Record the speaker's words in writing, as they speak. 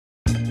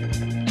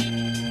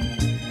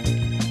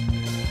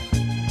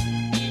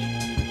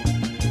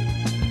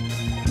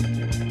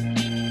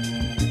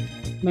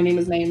My name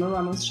is Naima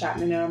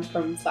Ramos-Chapman, and I'm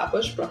from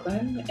Flatbush,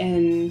 Brooklyn,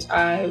 and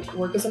I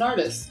work as an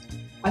artist.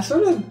 I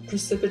sort of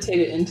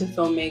precipitated into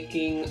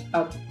filmmaking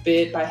a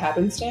bit by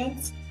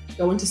happenstance.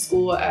 I went to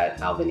school at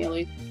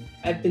Alvin.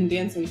 I've been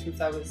dancing since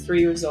I was 3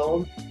 years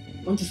old.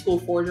 Went to school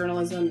for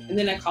journalism, and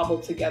then I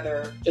cobbled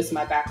together just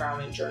my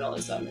background in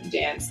journalism and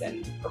dance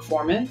and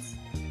performance.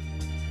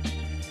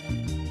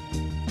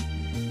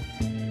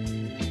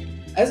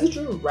 As a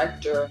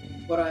director,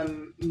 what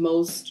I'm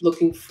most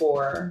looking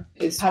for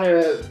is how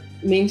to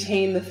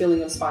maintain the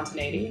feeling of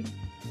spontaneity.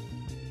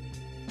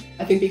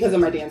 I think because of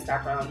my dance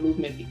background,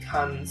 movement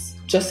becomes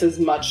just as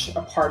much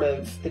a part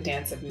of the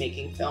dance of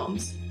making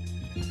films.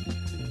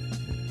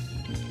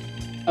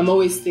 I'm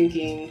always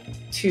thinking,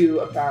 too,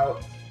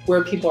 about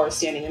where people are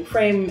standing in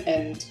frame,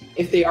 and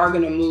if they are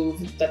going to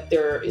move, that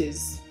there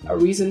is a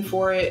reason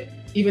for it.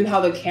 Even how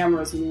the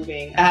camera is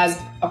moving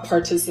as a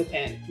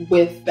participant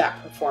with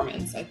that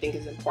performance, I think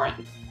is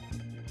important.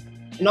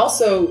 And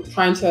also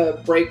trying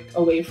to break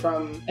away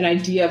from an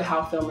idea of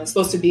how film is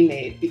supposed to be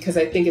made, because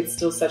I think it's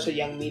still such a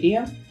young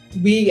medium.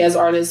 We as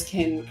artists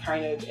can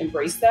kind of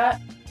embrace that.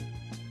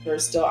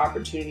 There's still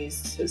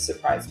opportunities to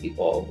surprise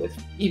people with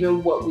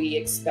even what we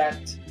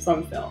expect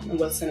from film and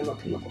what cinema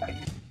can look like.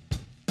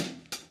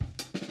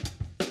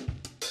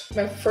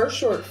 My first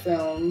short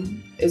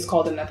film is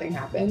called And Nothing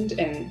Happened,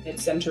 and it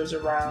centers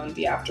around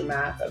the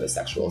aftermath of a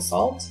sexual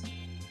assault.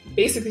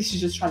 Basically,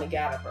 she's just trying to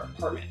get out of her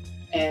apartment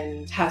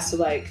and has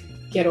to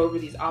get over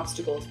these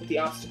obstacles, but the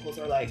obstacles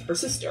are her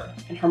sister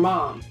and her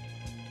mom.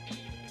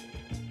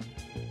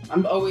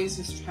 I'm always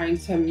just trying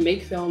to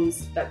make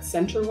films that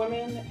center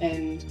women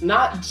and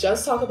not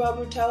just talk about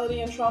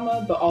brutality and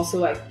trauma, but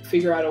also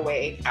figure out a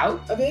way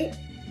out of it.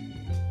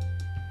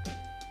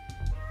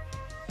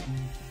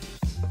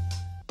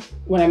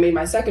 When I made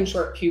my second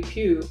short, Pew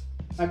Pew,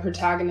 my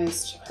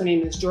protagonist, her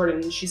name is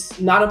Jordan. She's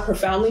not a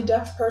profoundly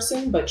deaf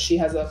person, but she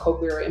has a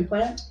cochlear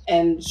implant,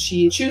 and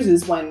she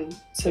chooses when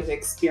to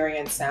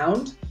experience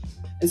sound.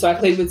 And so I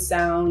played with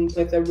sound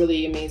with a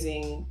really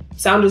amazing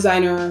sound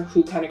designer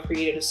who kind of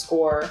created a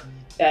score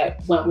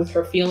that went with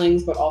her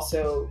feelings, but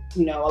also,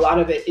 a lot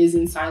of it is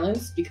in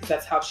silence because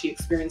that's how she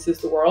experiences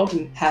the world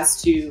and has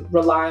to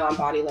rely on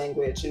body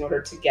language in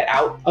order to get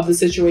out of the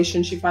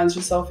situation she finds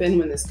herself in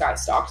when this guy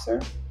stalks her.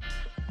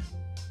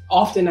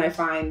 Often I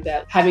find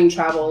that having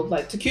traveled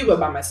to Cuba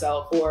by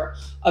myself or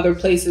other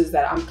places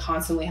that I'm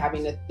constantly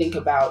having to think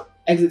about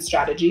exit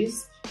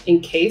strategies in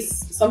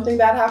case something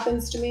bad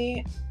happens to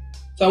me.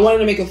 So I wanted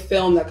to make a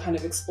film that kind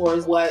of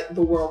explores what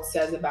the world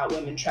says about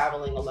women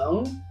traveling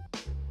alone.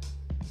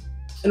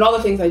 And all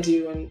the things I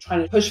do and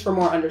trying to push for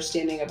more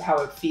understanding of how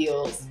it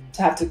feels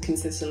to have to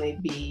consistently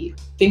be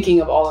thinking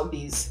of all of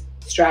these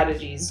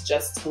strategies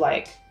just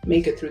to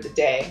make it through the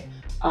day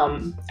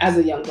as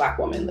a young Black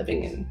woman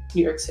living in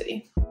New York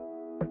City.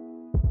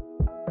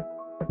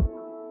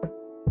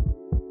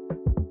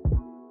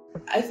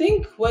 I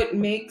think what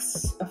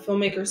makes a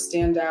filmmaker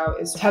stand out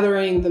is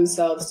tethering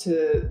themselves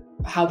to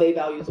how they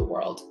value the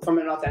world from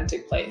an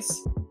authentic place.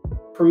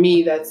 For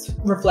me, that's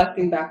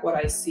reflecting back what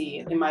I see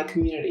in my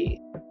community.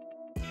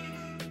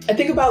 I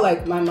think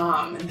about my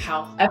mom and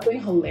how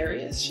effing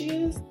hilarious she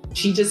is.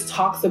 She just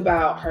talks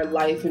about her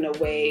life in a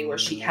way where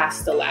she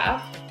has to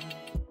laugh.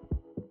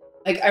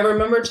 I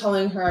remember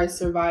telling her I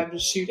survived a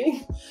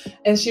shooting,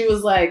 and she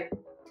was like,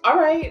 all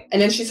right.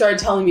 And then she started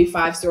telling me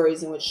 5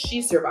 stories in which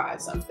she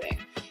survived something.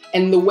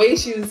 And the way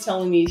she was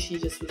telling me, she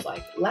just was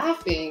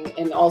laughing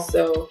and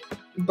also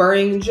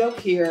burying the joke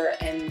here.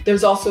 And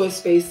there's also a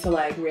space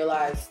to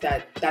realize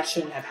that that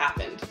shouldn't have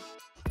happened.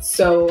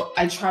 So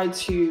I try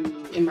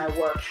to, in my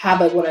work,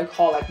 have what I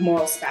call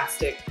moral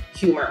spastic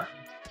humor,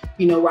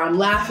 where I'm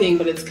laughing,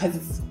 but it's because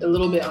it's a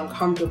little bit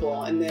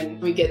uncomfortable. And then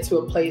we get to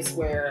a place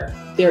where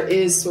there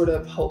is sort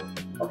of hope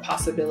or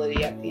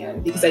possibility at the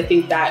end, because I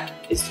think that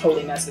is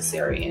totally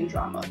necessary in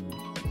drama.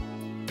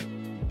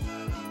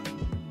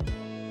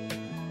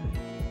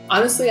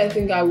 Honestly, I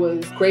think I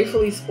was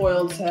gratefully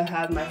spoiled to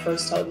have my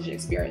first television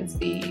experience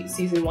be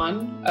season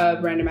 1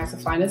 of Random Acts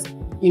of Finest.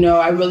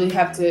 I really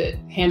have to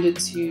hand it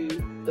to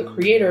the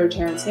creator,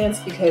 Terrence Hance,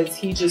 because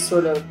he just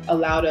sort of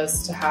allowed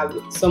us to have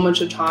so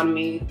much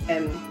autonomy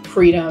and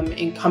freedom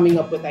in coming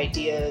up with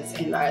ideas.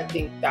 And I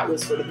think that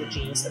was sort of the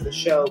genius of the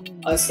show,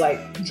 us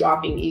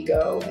dropping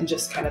ego and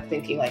just kind of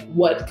thinking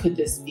what could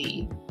this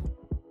be?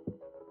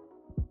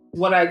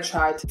 What I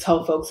try to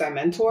tell folks I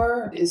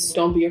mentor is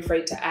don't be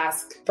afraid to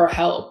ask for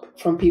help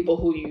from people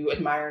who you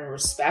admire and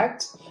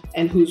respect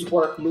and whose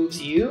work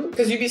moves you,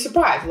 because you'd be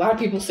surprised. A lot of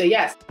people say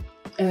yes.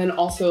 And then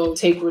also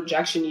take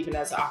rejection even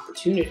as an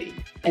opportunity,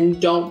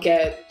 and don't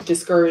get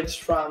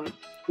discouraged from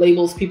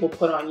labels people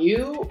put on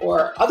you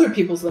or other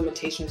people's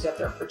limitations that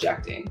they're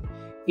projecting.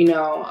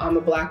 I'm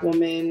a Black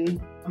woman,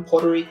 I'm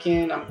Puerto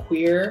Rican, I'm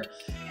queer,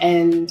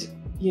 and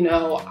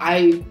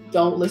I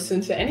don't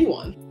listen to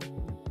anyone.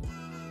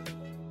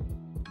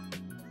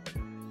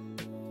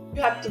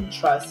 You have to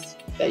trust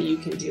that you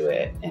can do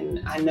it.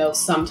 And I know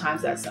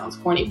sometimes that sounds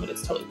corny, but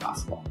it's totally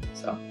possible.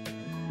 So.